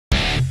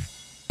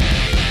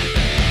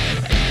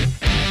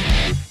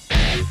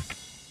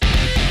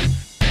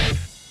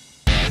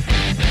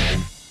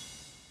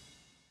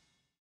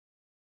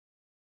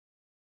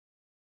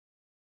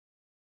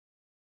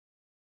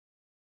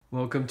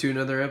Welcome to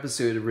another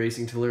episode of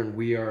Racing to Learn.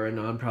 We are a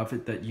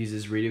nonprofit that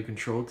uses radio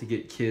control to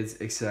get kids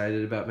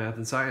excited about math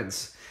and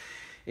science.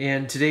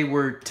 And today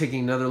we're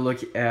taking another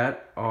look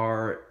at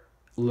our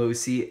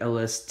Losi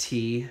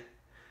LST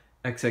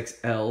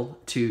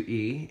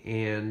XXL2-E,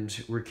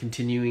 and we're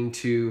continuing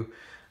to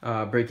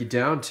break it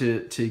down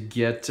to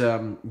get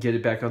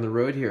it back on the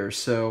road here.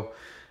 So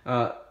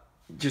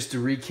just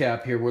to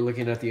recap here, we're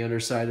looking at the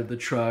underside of the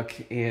truck,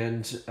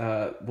 and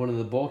one of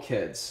the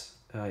bulkheads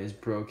is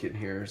broken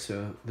here.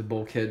 So the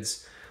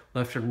bulkheads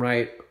left and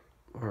right,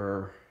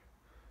 or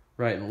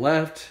right and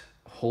left,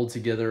 hold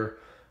together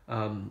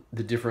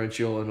the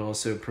differential and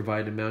also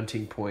provide a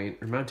mounting point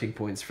or mounting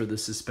points for the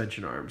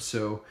suspension arms.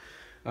 So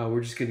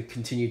we're just going to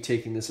continue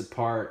taking this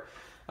apart.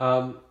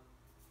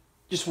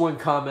 Just one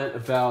comment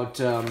about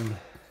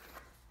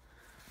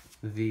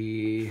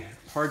the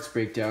parts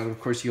breakdown. Of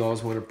course, you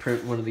always want to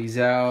print one of these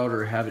out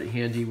or have it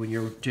handy when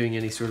you're doing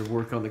any sort of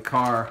work on the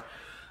car.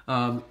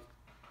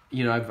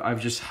 You know, I've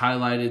just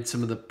highlighted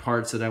some of the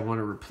parts that I want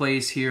to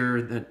replace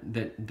here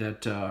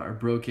that are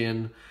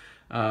broken.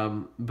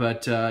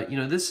 But you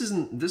know, this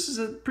is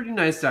a pretty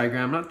nice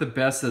diagram, not the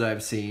best that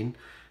I've seen.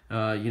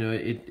 You know,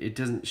 it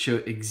doesn't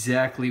show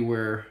exactly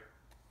where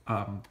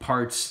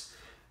parts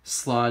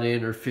slot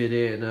in or fit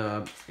in.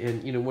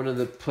 And you know, one of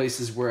the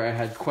places where I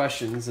had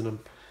questions, and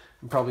I'm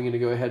probably going to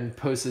go ahead and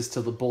post this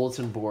to the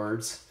bulletin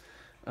boards,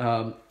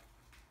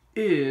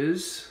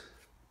 is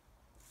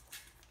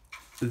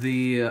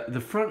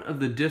the front of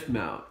the diff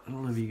mount. I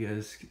don't know if you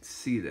guys can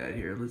see that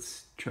here.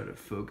 Let's try to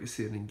focus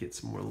in and get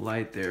some more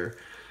light there.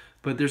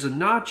 But there's a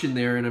notch in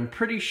there, and I'm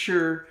pretty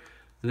sure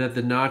that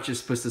the notch is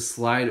supposed to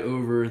slide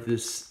over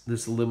this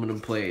aluminum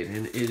plate.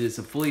 And it is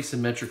a fully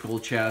symmetrical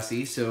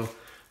chassis, so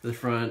the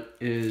front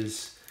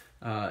is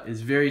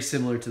very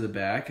similar to the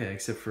back,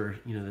 except for,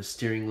 you know, the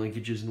steering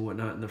linkages and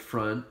whatnot in the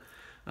front.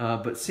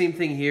 But same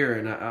thing here,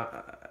 and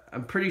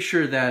I'm pretty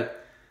sure that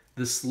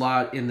the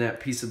slot in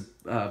that piece of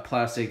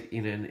plastic,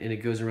 and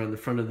it goes around the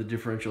front of the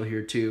differential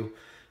here too,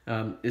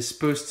 is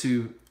supposed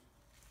to,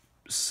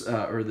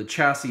 or the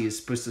chassis is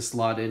supposed to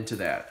slot into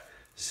that.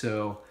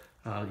 So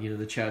you know,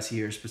 the chassis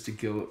here is supposed to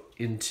go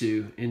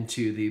into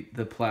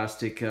the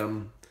plastic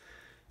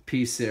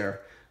piece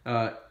there.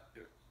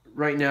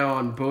 Right now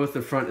on both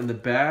the front and the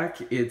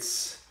back,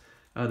 it's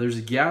there's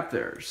a gap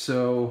there.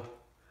 So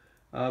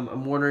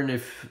I'm wondering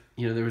if,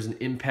 you know, there was an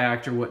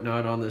impact or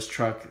whatnot on this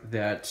truck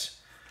that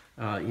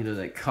you know,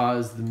 that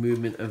caused the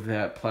movement of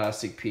that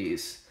plastic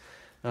piece.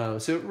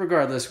 So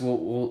regardless,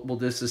 we'll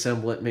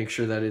disassemble it, make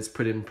sure that it's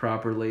put in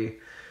properly.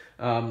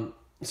 So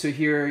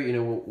here, you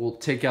know, we'll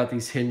take out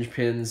these hinge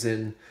pins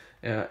and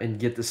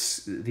get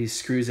these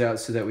screws out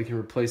so that we can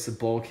replace the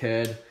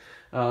bulkhead.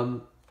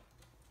 You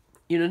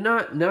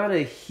know, not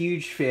a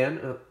huge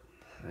fan.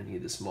 I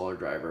need the smaller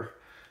driver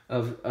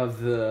of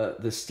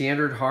the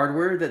standard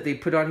hardware that they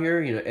put on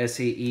here. You know,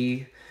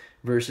 SAE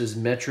versus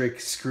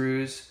metric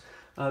screws.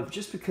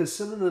 Just because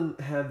some of them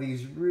have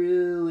these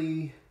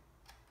really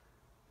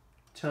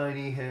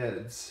tiny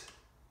heads,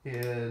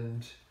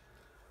 and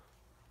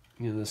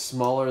you know, the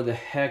smaller the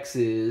hex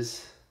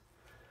is,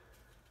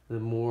 the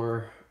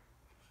more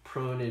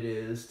prone it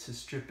is to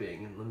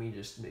stripping. And let me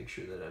just make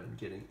sure that I'm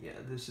getting, yeah,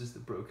 this is the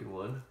broken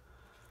one.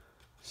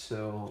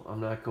 So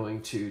I'm not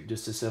going to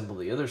disassemble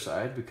the other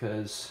side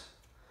because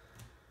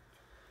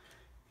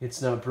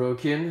it's not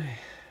broken.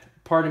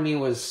 Part of me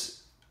was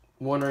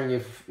wondering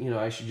if, you know,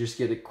 I should just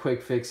get a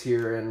quick fix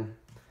here and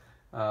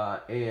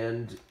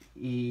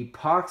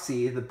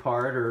epoxy the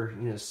part, or,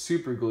 you know,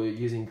 super glue it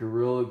using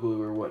Gorilla Glue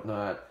or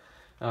whatnot,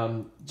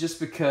 just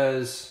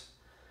because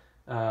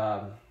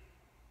my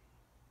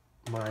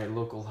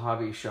local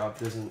hobby shop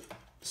doesn't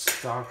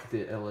stock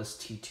the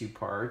LST2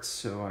 parts,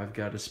 so I've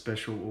got to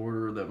special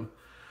order them.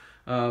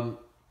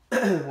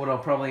 What I'll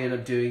probably end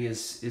up doing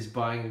is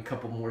buying a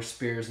couple more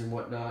spares and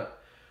whatnot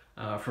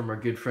from our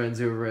good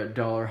friends over at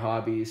Dollar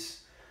Hobbies.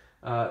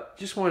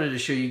 Just wanted to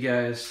show you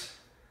guys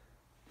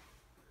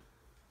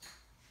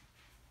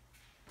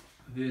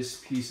this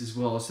piece as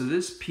well. So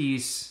this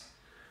piece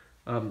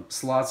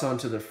slots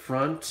onto the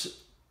front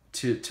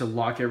to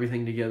lock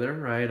everything together,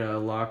 right?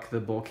 Lock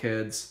the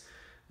bulkheads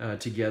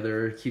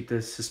together, keep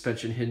the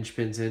suspension hinge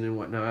pins in and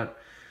whatnot.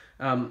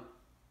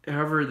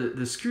 However,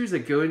 the screws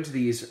that go into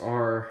these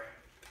are,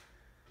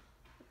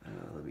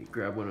 let me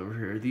grab one over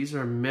here. These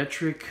are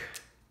metric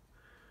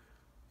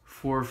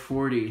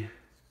 440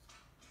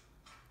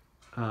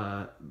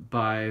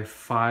 by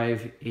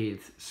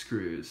 5/8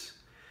 screws.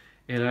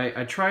 And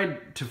I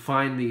tried to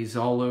find these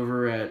all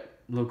over at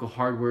local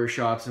hardware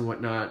shops and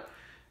whatnot,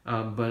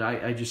 but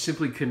I just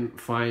simply couldn't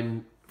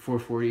find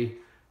 440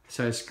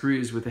 size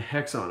screws with a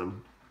hex on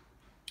them.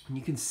 And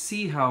you can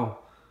see how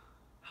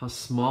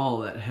small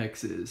that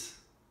hex is,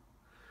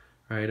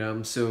 right?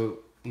 So,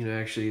 you know,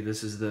 actually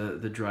this is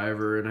the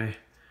driver, and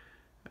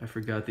I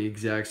forgot the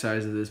exact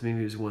size of this.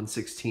 Maybe it was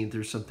 1/16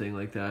 or something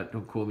like that.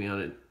 Don't quote me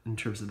on it in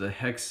terms of the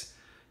hex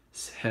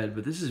head,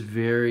 but this is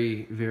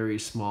very, very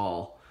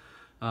small.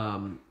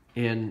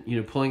 And, you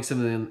know, pulling some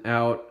of them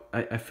out,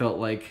 I felt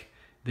like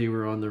they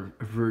were on the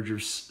verge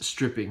of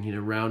stripping, you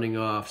know, rounding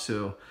off.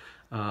 So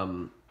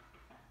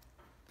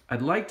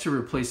I'd like to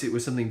replace it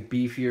with something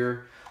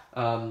beefier,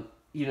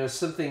 you know,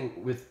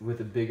 something with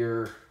a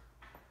bigger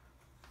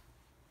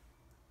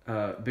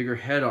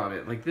head on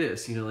it, like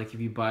this. You know, like if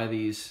you buy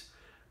these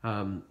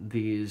I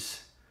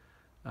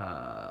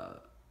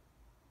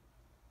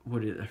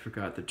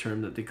forgot the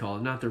term that they call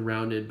it, not the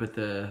rounded, but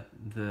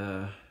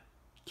the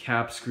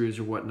cap screws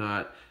or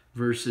whatnot,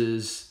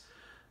 versus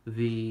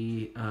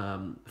the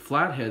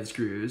flathead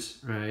screws,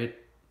 right?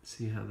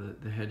 See how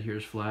the head here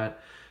is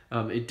flat.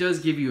 It does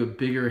give you a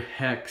bigger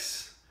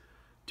hex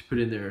to put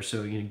in there,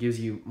 so, you know, it gives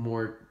you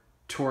more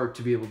torque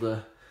to be able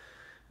to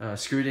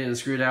screw it in and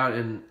screw it out,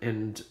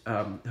 and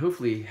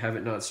hopefully have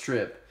it not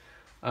strip.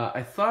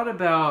 I thought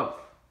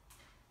about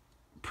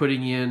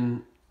putting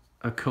in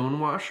a cone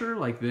washer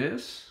like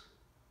this.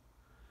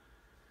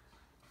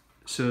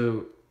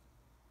 So,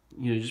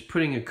 you know, just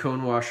putting a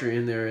cone washer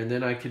in there, and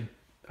then I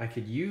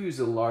could use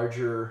a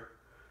larger,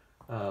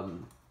 I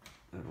don't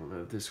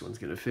know if this one's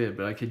gonna fit,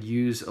 but I could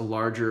use a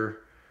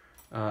larger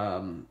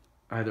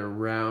either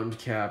round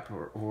cap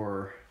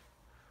or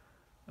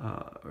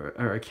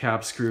a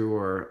cap screw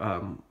or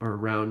a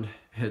round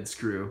head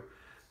screw.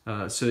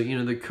 So, you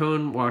know, the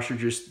cone washer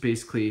just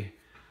basically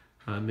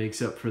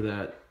makes up for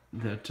that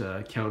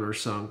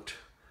countersunked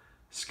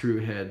screw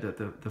head that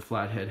the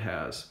flathead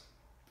has.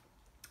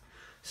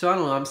 So I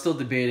don't know, I'm still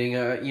debating.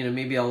 You know,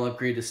 maybe I'll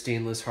upgrade to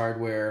stainless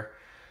hardware.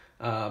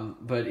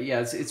 But yeah,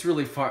 it's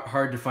really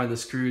hard to find the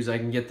screws. I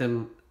can get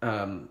them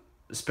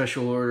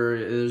special order.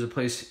 There's a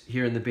place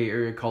here in the Bay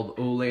Area called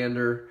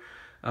Olander,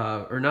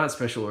 or not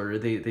special order.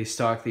 They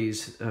stock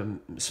these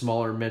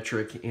smaller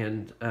metric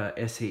and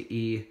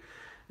SAE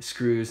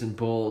screws and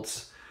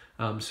bolts.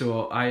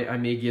 So I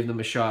may give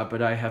them a shot,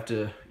 but I have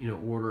to, you know,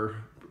 order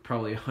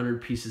probably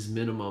 100 pieces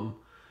minimum.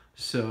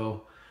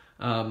 So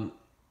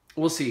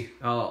we'll see.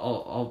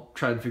 I'll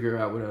try to figure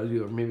out what I'll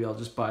do, or maybe I'll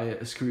just buy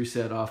a screw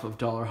set off of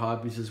Dollar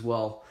Hobbies as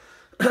well.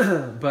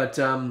 But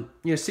you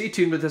know, stay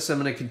tuned with this. I'm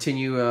going to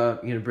continue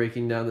you know,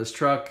 breaking down this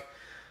truck,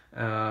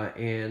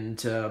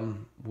 and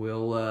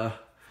we'll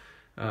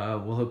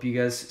hope you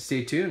guys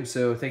stay tuned.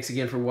 So thanks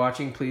again for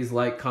watching. Please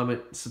like,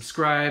 comment,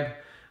 subscribe.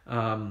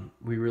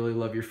 We really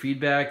love your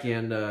feedback,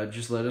 and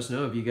just let us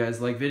know if you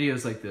guys like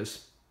videos like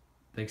this.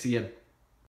 Thanks again.